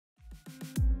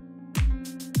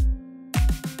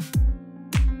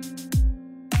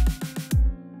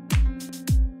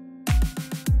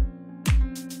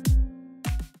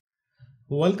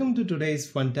Welcome to today's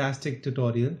fantastic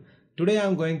tutorial. Today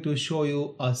I'm going to show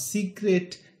you a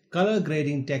secret color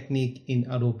grading technique in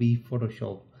Adobe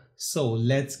Photoshop. So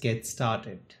let's get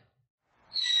started.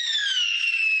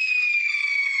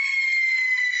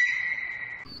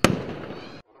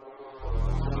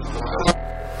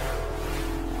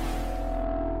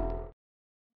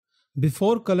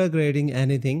 Before color grading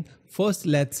anything, first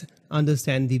let's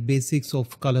understand the basics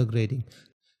of color grading.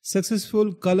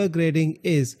 Successful color grading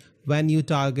is when you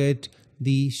target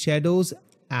the shadows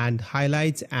and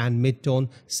highlights and midtone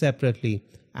separately,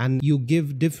 and you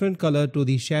give different color to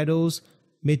the shadows,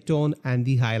 midtone and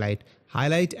the highlight.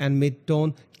 Highlight and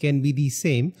midtone can be the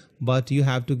same, but you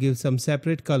have to give some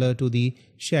separate color to the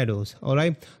shadows.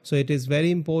 Alright, so it is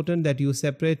very important that you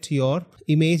separate your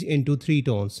image into three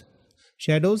tones: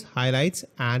 shadows, highlights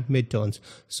and midtones.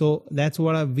 So that's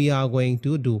what we are going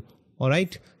to do.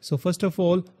 Alright, so first of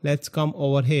all, let's come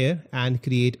over here and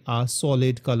create a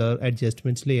solid color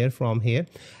adjustments layer from here.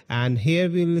 And here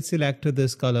we will select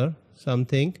this color,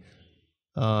 something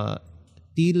teal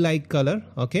like color.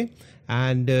 Okay,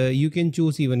 and you can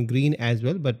choose even green as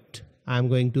well, but I'm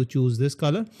going to choose this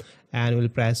color and we'll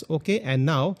press OK. And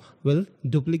now we'll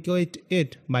duplicate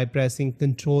it by pressing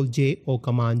Ctrl J or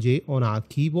Command J on our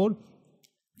keyboard.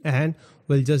 And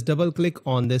we'll just double click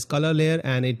on this color layer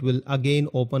and it will again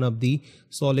open up the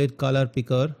solid color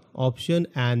picker option,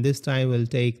 and this time we'll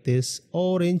take this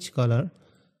orange color,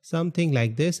 something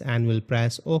like this, and we'll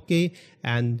press OK,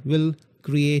 and we'll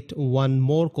create one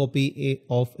more copy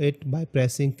of it by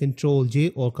pressing Ctrl J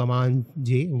or Command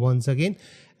J once again,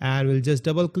 and we'll just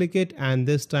double click it, and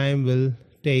this time we'll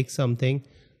take something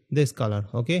this color,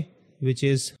 okay, which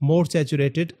is more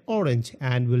saturated orange,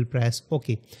 and we'll press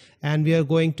OK. And we are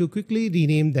going to quickly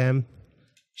rename them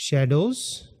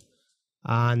shadows,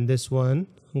 and this one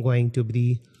going to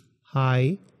be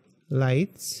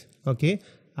highlights, okay,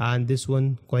 and this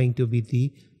one going to be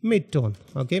the midtone,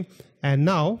 okay. And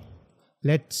now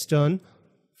let's turn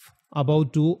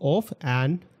about to off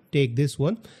and take this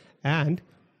one and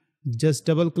just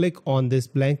double click on this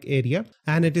blank area,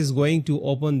 and it is going to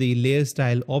open the layer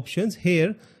style options.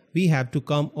 Here we have to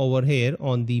come over here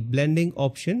on the blending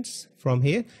options from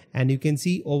here, and you can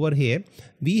see over here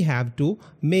we have to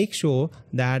make sure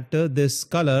that this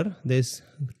color, this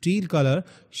teal color,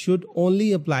 should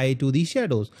only apply to the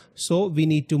shadows. So we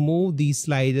need to move these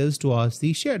sliders towards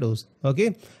the shadows,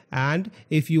 okay. And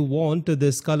if you want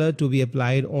this color to be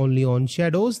applied only on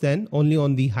shadows, then only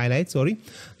on the highlights,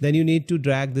 then you need to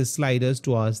drag the sliders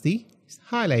towards the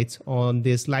highlights on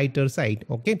this lighter side,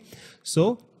 okay.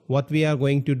 So what we are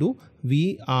going to do,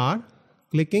 we are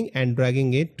clicking and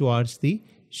dragging it towards the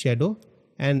shadow,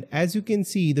 and as you can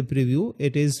see the preview,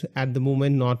 it is at the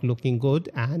moment not looking good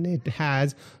and it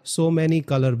has so many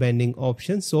color bending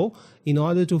options. So in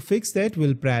order to fix that,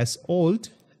 we'll press Alt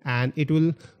and it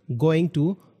will going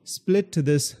to split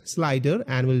this slider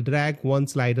and will drag one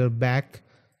slider back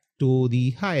to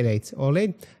the highlights.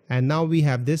 Alright, and now we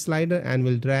have this slider and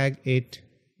we'll drag it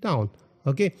down,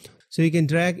 okay. So you can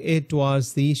drag it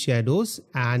towards the shadows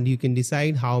and you can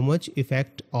decide how much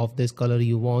effect of this color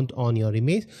you want on your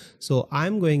image. So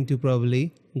I'm going to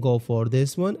probably go for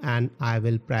this one and I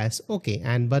will press OK.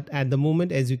 And but at the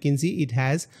moment, as you can see, it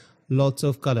has lots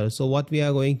of colors. So what we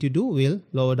are going to do, we'll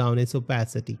lower down its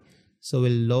opacity. So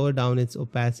we'll lower down its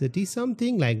opacity,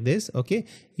 something like this, okay.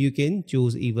 You can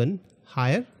choose even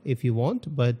higher if you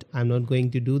want, but I'm not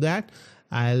going to do that.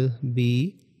 I'll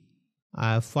be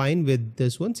fine with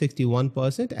this one,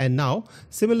 61%. And now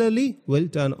similarly we'll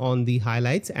turn on the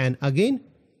highlights, and again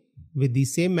with the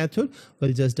same method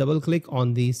we'll just double click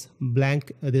on this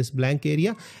blank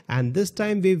area, and this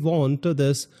time we want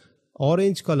this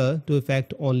orange color to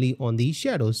affect only on the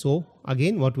shadows. So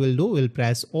again what we'll do, we'll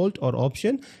press Alt or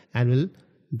Option and we'll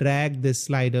drag the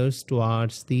sliders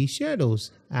towards the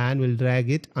shadows and we'll drag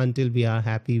it until we are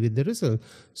happy with the result.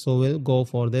 So we'll go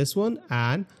for this one,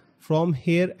 and from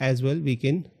here as well we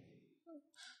can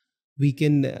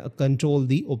control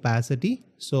the opacity.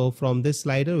 So from this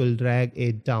slider we'll drag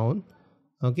it down,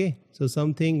 okay, so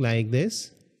something like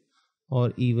this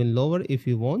or even lower if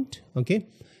you want, okay,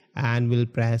 and we'll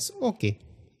press OK.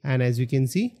 And as you can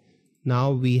see,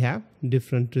 now we have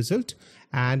different result,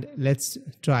 and let's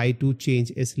try to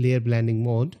change its layer blending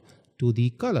mode to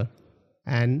the color,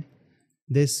 and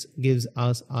this gives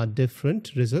us a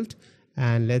different result.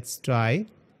 And let's try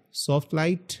soft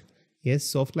light. Yes,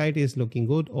 soft light is looking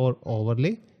good, or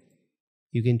overlay.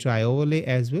 You can try overlay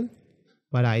as well,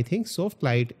 but I think soft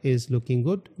light is looking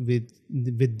good.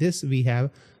 With this we have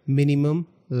minimum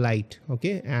light,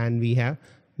 okay, and we have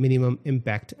minimum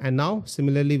impact. And now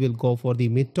similarly we'll go for the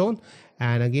midtone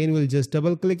and again we'll just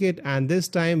double click it, and this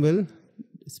time we'll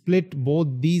split both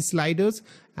these sliders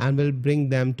and we'll bring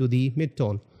them to the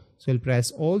mid-tone. So we'll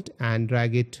press Alt and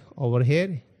drag it over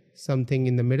here, something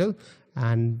in the middle,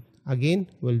 and again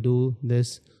we'll do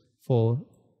this for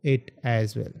it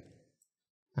as well,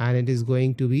 and it is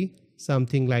going to be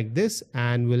something like this,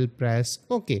 and we'll press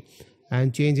OK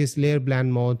and change its layer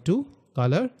blend mode to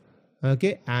color.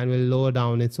 Okay, and we'll lower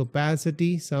down its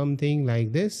opacity, something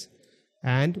like this,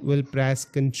 and we'll press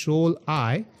Control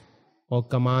I or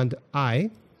Command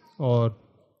I or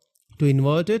to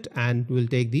invert it, and we'll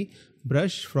take the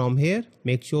brush from here.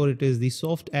 Make sure it is the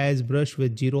soft edge brush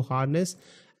with 0 hardness,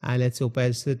 and let's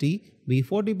opacity be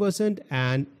 40%,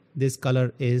 and this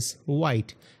color is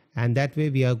white, and that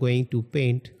way we are going to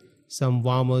paint some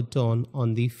warmer tone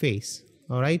on the face.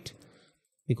 All right,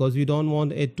 because we don't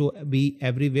want it to be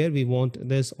everywhere, we want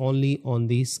this only on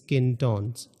the skin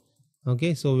tones.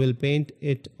 Okay, so we'll paint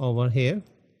it over here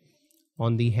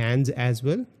on the hands as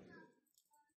well.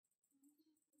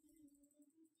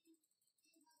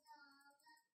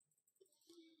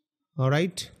 All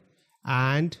right,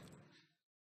 and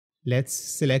let's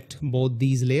select both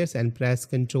these layers and press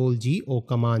Ctrl G or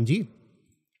Command G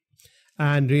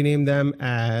and rename them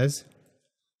as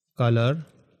color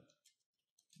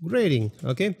grading.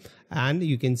 Okay, and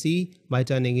you can see by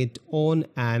turning it on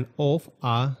and off,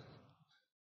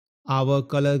 our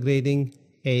color grading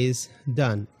is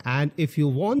done. And if you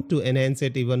want to enhance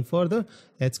it even further,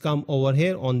 let's come over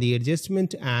here on the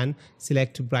adjustment and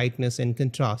select brightness and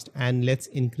contrast, and let's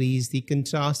increase the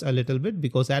contrast a little bit,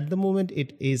 because at the moment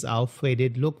it is our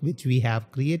faded look which we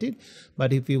have created.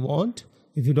 But if you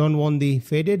don't want the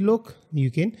faded look,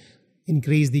 you can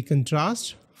increase the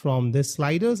contrast from the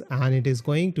sliders, and it is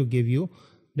going to give you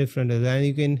different, and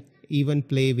you can even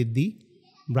play with the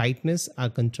brightness or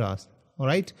contrast. All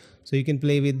right, so you can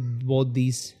play with both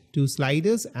these two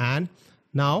sliders, and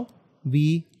now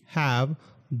we have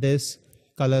this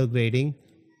color grading.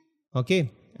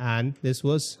 Okay, and this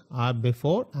was our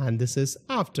before and this is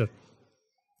after.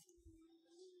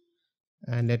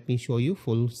 And let me show you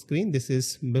full screen. This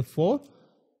is before,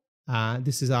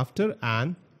 this is after,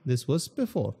 and this was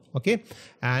before. Okay,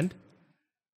 and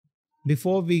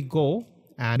before we go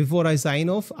and before I sign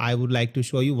off, I would like to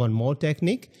show you one more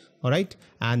technique. All right,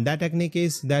 and that technique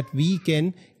is that we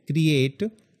can create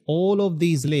all of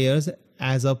these layers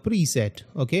as a preset.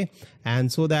 Okay,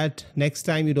 and so that next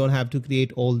time you don't have to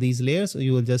create all these layers,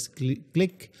 you will just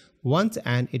click once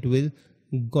and it will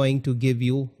going to give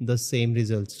you the same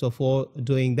results. So for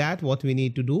doing that, what we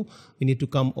need to do, we need to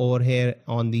come over here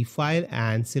on the file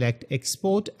and select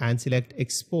export, and select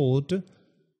export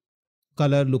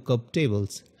color lookup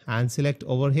tables, and select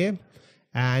over here,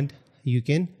 and you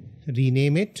can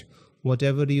rename it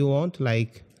whatever you want,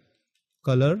 like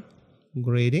color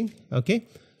grading. Okay,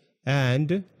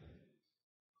 and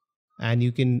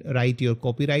you can write your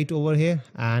copyright over here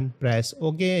and press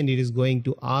OK, and it is going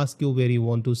to ask you where you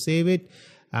want to save it.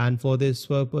 And for this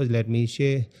purpose, let me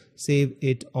save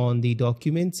it on the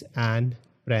documents and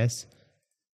press,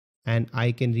 and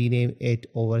I can rename it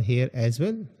over here as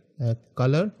well,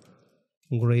 color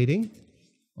grading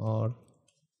or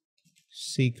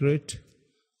secret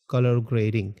color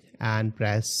grading, and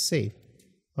press save.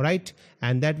 All right,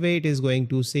 and that way it is going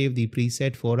to save the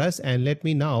preset for us. And let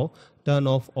me now turn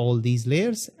off all these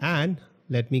layers, and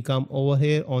let me come over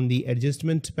here on the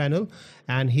adjustment panel,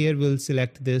 and here we'll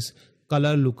select this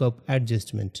color lookup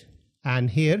adjustment,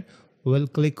 and here we'll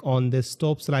click on the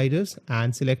stop sliders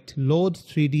and select load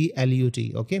 3D LUT.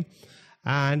 Okay,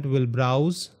 and we'll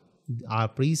browse our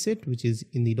preset which is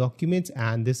in the documents,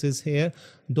 and this is here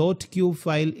 .cube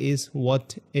file is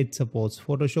what it supports.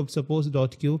 Photoshop supports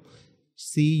 .cube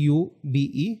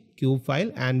cube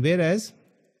file, and whereas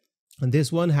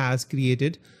this one has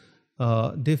created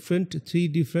three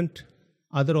different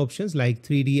other options like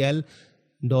 3dl,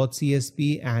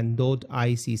 .csp and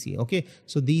 .icc. Okay,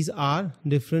 so these are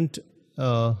different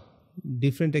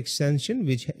extension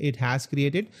which it has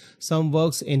created. Some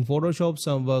works in Photoshop,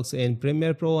 some works in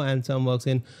Premiere Pro, and some works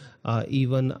in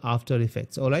even After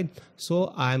Effects. All right,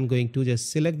 so I'm going to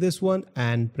just select this one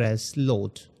and press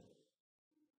load,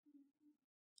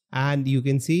 and you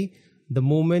can see the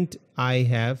moment I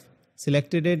have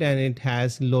selected it and it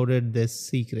has loaded this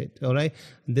secret. All right,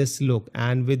 this look,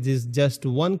 and with this just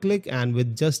one click and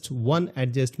with just one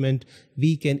adjustment,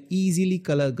 we can easily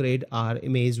color grade our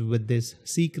image with this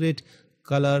secret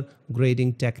color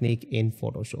grading technique in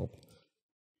Photoshop.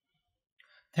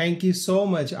 Thank you so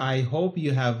much. I hope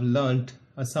you have learned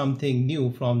something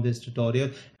new from this tutorial,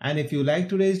 and if you like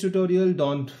today's tutorial,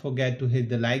 don't forget to hit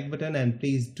the like button, and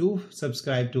please do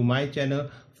subscribe to my channel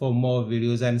for more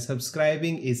videos, and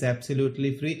subscribing is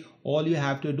absolutely free. All you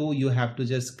have to do, you have to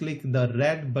just click the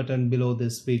red button below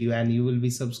this video and you will be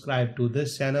subscribed to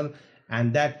this channel,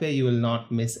 and that way you will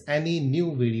not miss any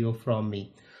new video from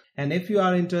me. And if you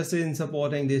are interested in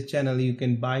supporting this channel, you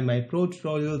can buy my pro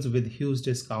tutorials with huge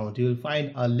discount. You will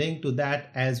find a link to that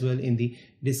as well in the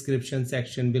description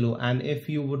section below. And if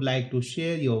you would like to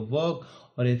share your work,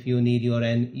 or if you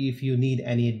need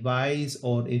any advice,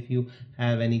 or if you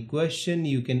have any question,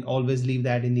 you can always leave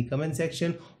that in the comment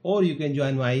section, or you can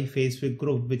join my Facebook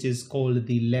group which is called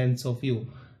the Lens of You.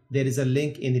 There is a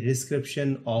link in the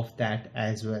description of that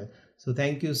as well. So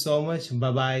thank you so much.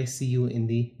 Bye bye. See you in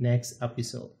the next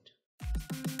episode.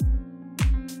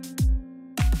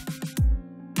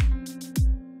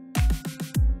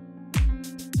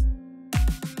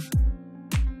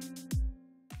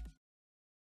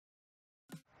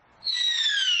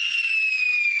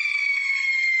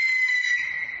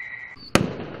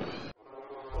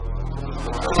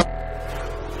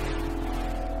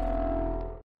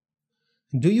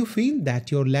 Do you feel that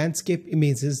your landscape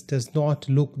images does not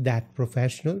look that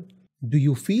professional? Do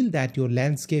you feel that your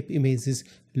landscape images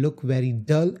look very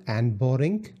dull and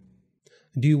boring?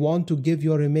 Do you want to give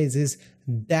your images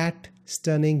that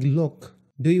stunning look?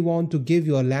 Do you want to give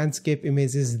your landscape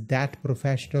images that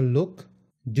professional look?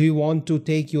 Do you want to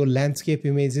take your landscape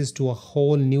images to a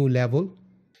whole new level?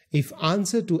 If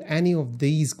answer to any of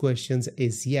these questions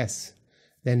is yes,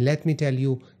 then let me tell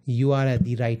you, you are at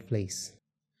the right place.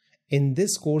 In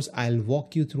this course, I'll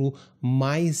walk you through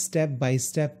my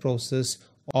step-by-step process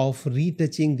of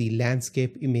retouching the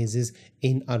landscape images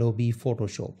in Adobe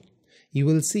Photoshop. You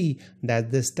will see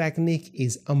that this technique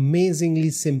is amazingly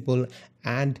simple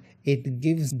and it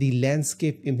gives the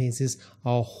landscape images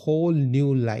a whole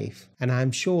new life. And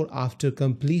I'm sure after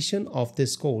completion of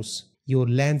this course, your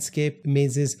landscape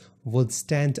images would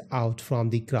stand out from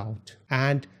the crowd.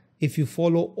 And if you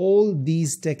follow all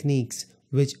these techniques,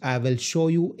 which I will show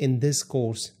you in this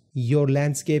course, your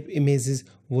landscape images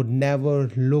would never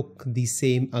look the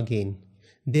same again.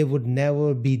 They would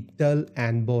never be dull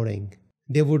and boring.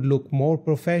 They would look more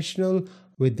professional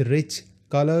with rich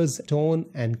colors, tone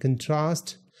and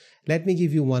contrast. Let me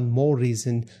give you one more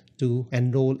reason to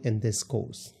enroll in this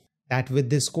course. That with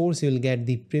this course you will get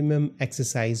the premium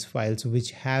exercise files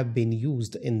which have been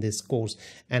used in this course,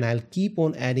 and I'll keep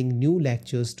on adding new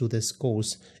lectures to this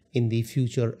course in the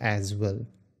future as well,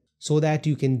 so that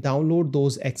you can download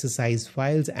those exercise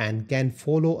files and can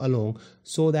follow along,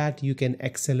 so that you can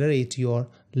accelerate your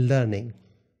learning.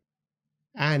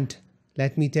 And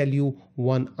let me tell you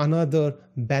one another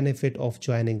benefit of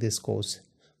joining this course.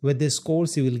 With this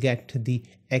course you will get the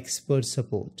expert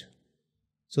support.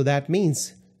 So that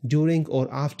means during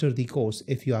or after the course,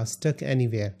 if you are stuck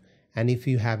anywhere and if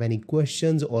you have any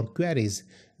questions or queries,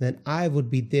 then I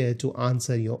would be there to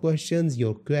answer your questions,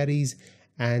 your queries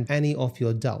and any of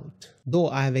your doubt. Though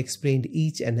I have explained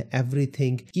each and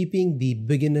everything keeping the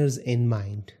beginners in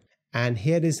mind. And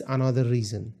here is another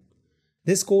reason.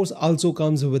 This course also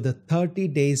comes with a 30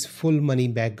 days full money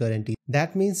back guarantee.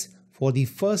 That means for the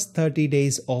first 30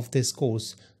 days of this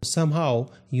course, somehow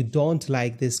you don't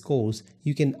like this course,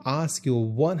 you can ask your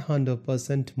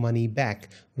 100% money back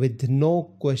with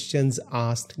no questions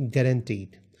asked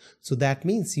guaranteed. So that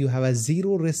means you have a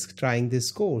zero risk trying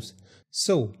this course.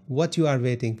 So what you are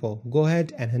waiting for? Go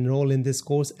ahead and enroll in this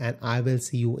course and I will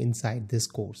see you inside this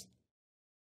course.